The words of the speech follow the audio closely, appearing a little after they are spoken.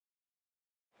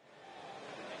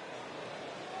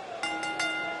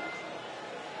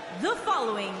The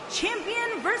following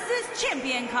champion versus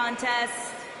champion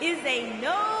contest is a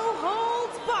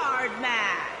no-holds-barred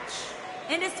match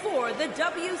and is for the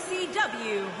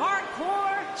WCW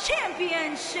Hardcore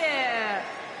Championship.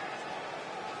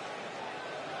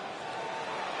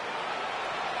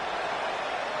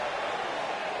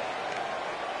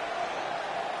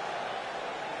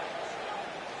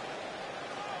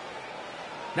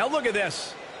 Now look at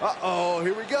this. Uh-oh,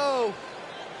 here we go.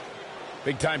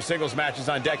 Big-time singles matches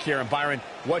on deck here. And Byron,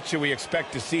 what should we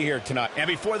expect to see here tonight? And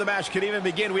before the match can even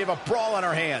begin, we have a brawl on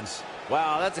our hands.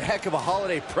 Wow, that's a heck of a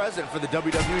holiday present for the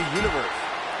WWE Universe.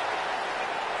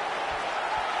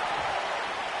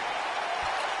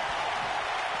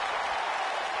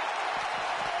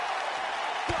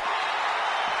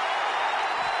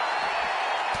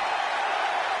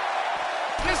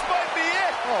 This might be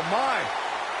it. Oh, my.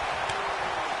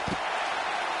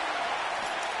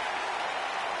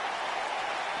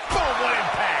 What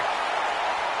impact!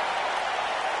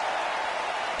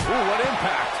 Ooh, what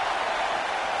impact!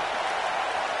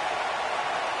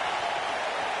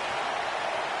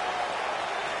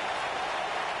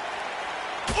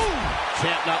 Ooh!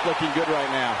 Champ not looking good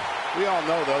right now. We all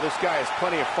know, though, this guy has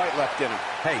plenty of fight left in him.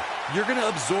 Hey, you're going to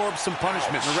absorb some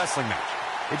punishment in a wrestling match.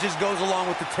 It just goes along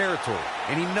with the territory,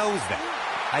 and he knows that.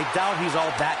 I doubt he's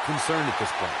all that concerned at this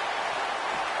point.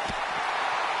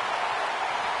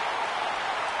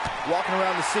 Walking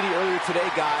around the city earlier today,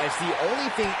 guys, the only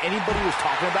thing anybody was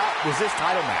talking about was this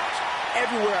title match.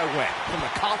 Everywhere I went, from the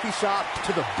coffee shop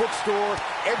to the bookstore,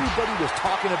 everybody was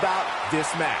talking about this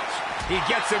match. He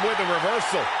gets him with a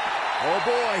reversal. Oh,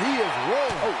 boy, he is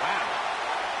rolling. Oh, wow.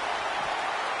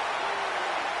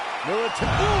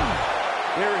 Military.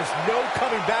 There is no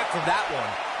coming back from that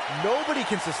one. Nobody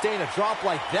can sustain a drop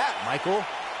like that, Michael.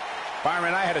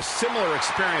 Byron, I had a similar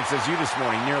experience as you this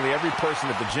morning. Nearly every person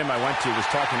at the gym I went to was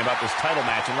talking about this title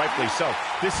match, and rightfully so.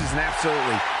 This is an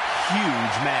absolutely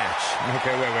huge match.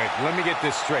 Okay, wait. Let me get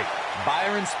this straight.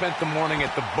 Byron spent the morning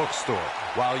at the bookstore,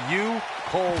 while you,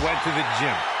 Cole, went to the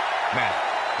gym. Man,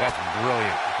 that's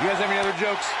brilliant. You guys have any other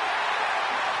jokes?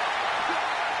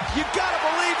 You gotta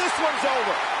believe this one's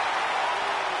over.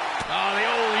 Oh, the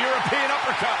old European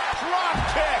uppercut. Drop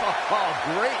kick. Oh,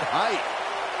 great height.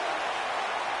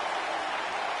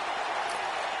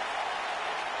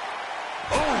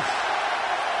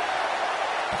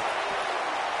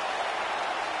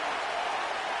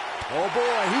 Oh,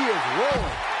 boy, he is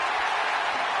rolling.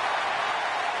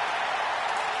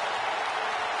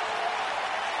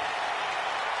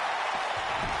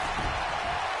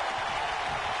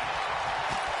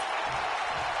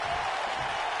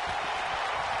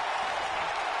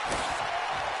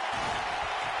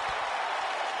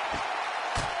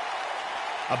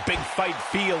 A big fight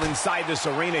feel inside this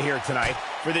arena here tonight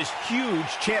for this huge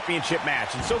championship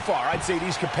match. And so far, I'd say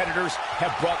these competitors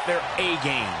have brought their A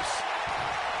games.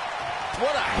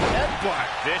 What a headbutt.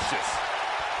 Vicious.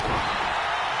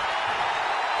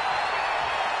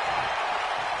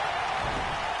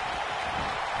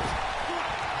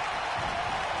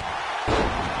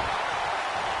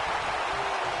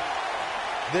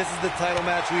 This is the title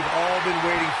match we've all been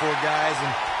waiting for, guys,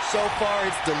 and so far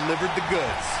it's delivered the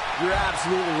goods. You're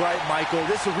absolutely right, Michael.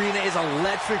 This arena is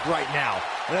electric right now.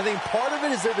 And I think part of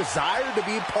it is their desire to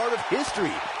be part of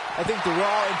history. I think they're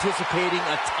all anticipating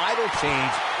a title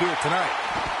change here tonight.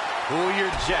 Cool your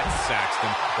jets,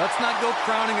 Saxton. Let's not go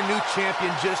crowning a new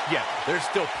champion just yet. There's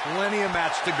still plenty of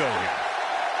match to go here.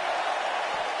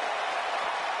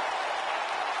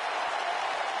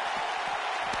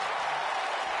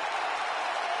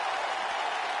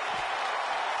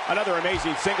 Another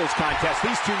amazing singles contest.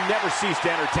 These two never cease to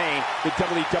entertain the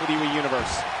WWE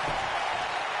Universe.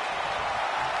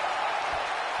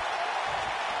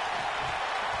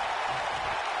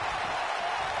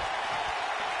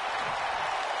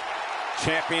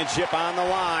 Championship on the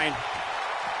line.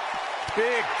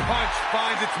 Big punch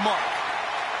finds its mark.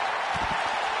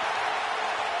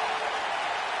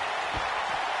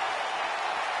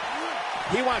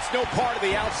 He wants no part of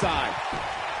the outside.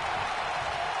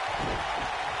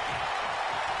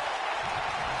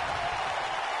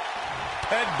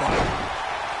 Headbutt.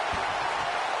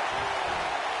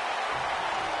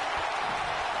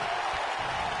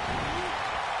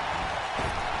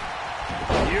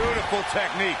 Beautiful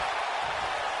technique.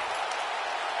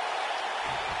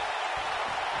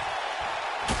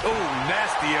 Oh,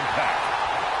 nasty impact.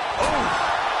 Oh.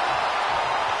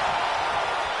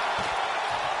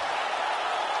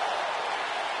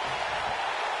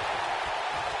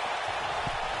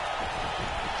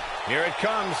 Here it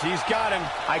comes. He's got him.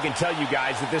 I can tell you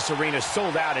guys that this arena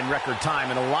sold out in record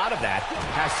time, and a lot of that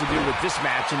has to do with this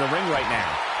match in the ring right now.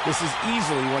 This is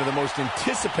easily one of the most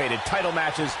anticipated title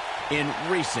matches in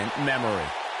recent memory.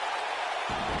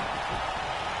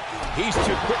 He's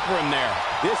too quick for him there.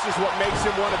 This is what makes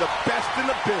him one of the best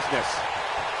in the business.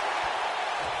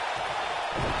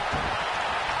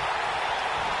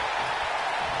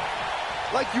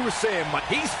 Like you were saying, Mike,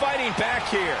 he's fighting back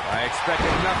here. I expected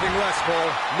nothing less,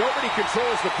 Cole. Nobody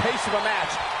controls the pace of a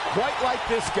match quite like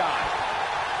this guy.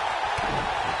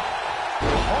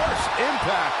 Harsh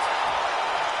impact.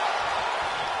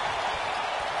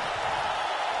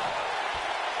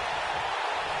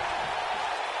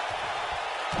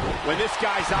 When this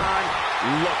guy's on,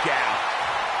 look out.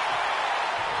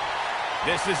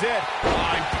 This is it.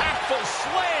 Oh, impactful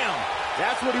slam.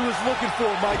 That's what he was looking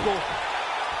for, Michael.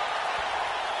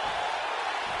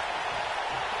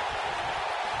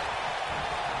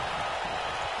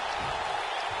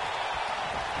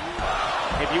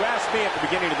 If you asked me at the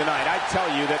beginning of the night, I'd tell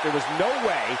you that there was no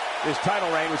way this title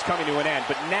reign was coming to an end.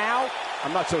 But now,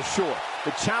 I'm not so sure.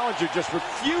 The challenger just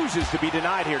refuses to be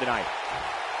denied here tonight.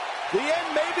 The end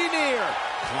may be near.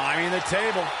 Climbing the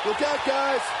table. Look out,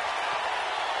 guys.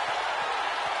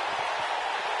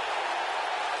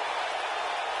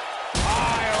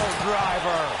 Pile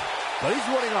driver. But he's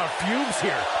running on fumes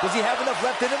here. Does he have enough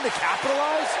left in him to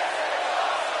capitalize?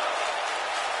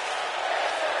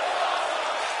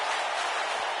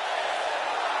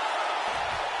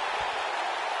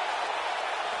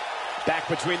 Back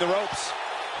between the ropes.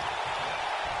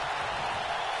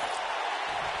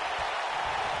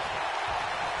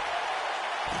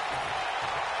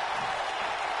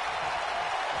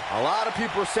 A lot of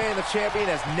people are saying the champion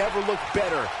has never looked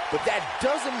better, but that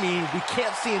doesn't mean we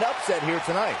can't see an upset here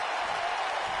tonight.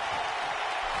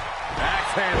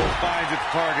 Axe handle finds its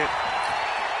target.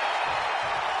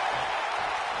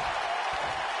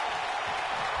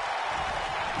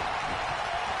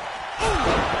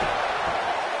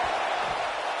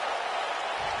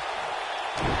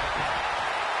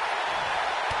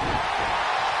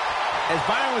 As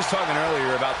Byron was talking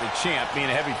earlier about the champ being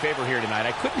a heavy favorite here tonight,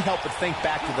 I couldn't help but think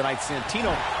back to the night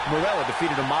Santino Marella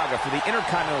defeated Umaga for the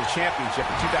Intercontinental Championship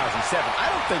in 2007.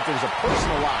 I don't think there's a person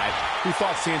alive who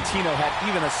thought Santino had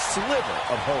even a sliver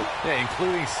of hope. Yeah,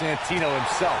 including Santino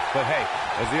himself. But hey,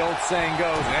 as the old saying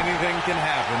goes, anything can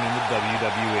happen in the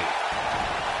WWE.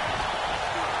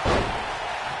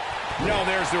 No,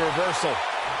 there's the reversal.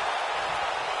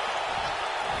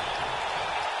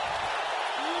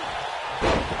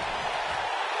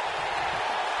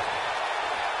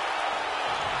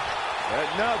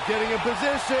 Setting up, getting in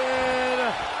position.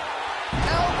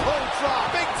 Elbow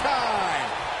drop, big time.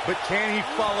 But can he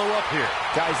follow up here?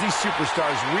 Guys, these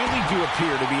superstars really do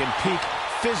appear to be in peak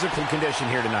physical condition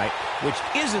here tonight, which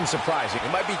isn't surprising.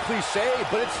 It might be cliche,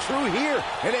 but it's true here.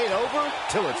 It ain't over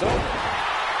till it's over.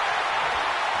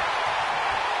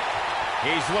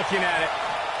 He's looking at it.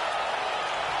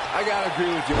 I gotta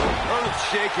agree with you.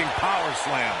 Earth-shaking power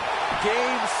slam.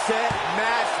 Game, set,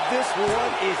 match. This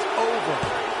one is over.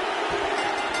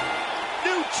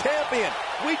 New champion.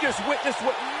 We just witnessed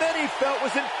what many felt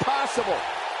was impossible.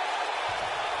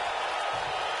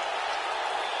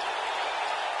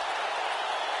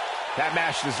 That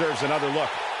match deserves another look.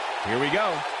 Here we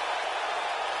go.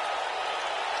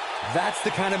 That's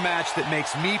the kind of match that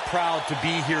makes me proud to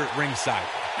be here at ringside.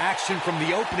 Action from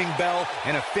the opening bell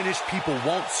and a finish people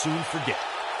won't soon forget.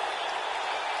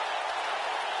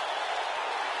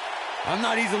 I'm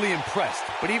not easily impressed,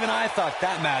 but even I thought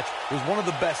that match was one of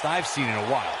the best I've seen in a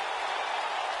while.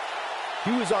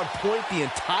 He was on point the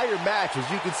entire match, as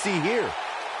you can see here.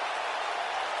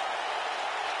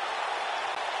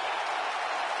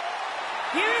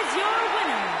 Here is your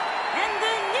winner, and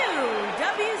the new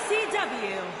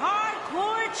WCW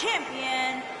Hardcore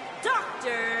Champion,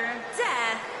 Dr.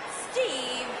 Death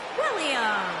Steve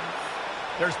Williams.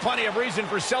 There's plenty of reason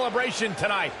for celebration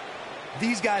tonight.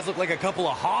 These guys look like a couple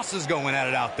of hosses going at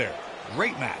it out there.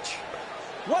 Great match.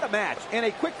 What a match, and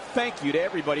a quick thank you to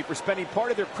everybody for spending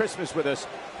part of their Christmas with us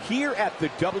here at the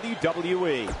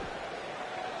WWE.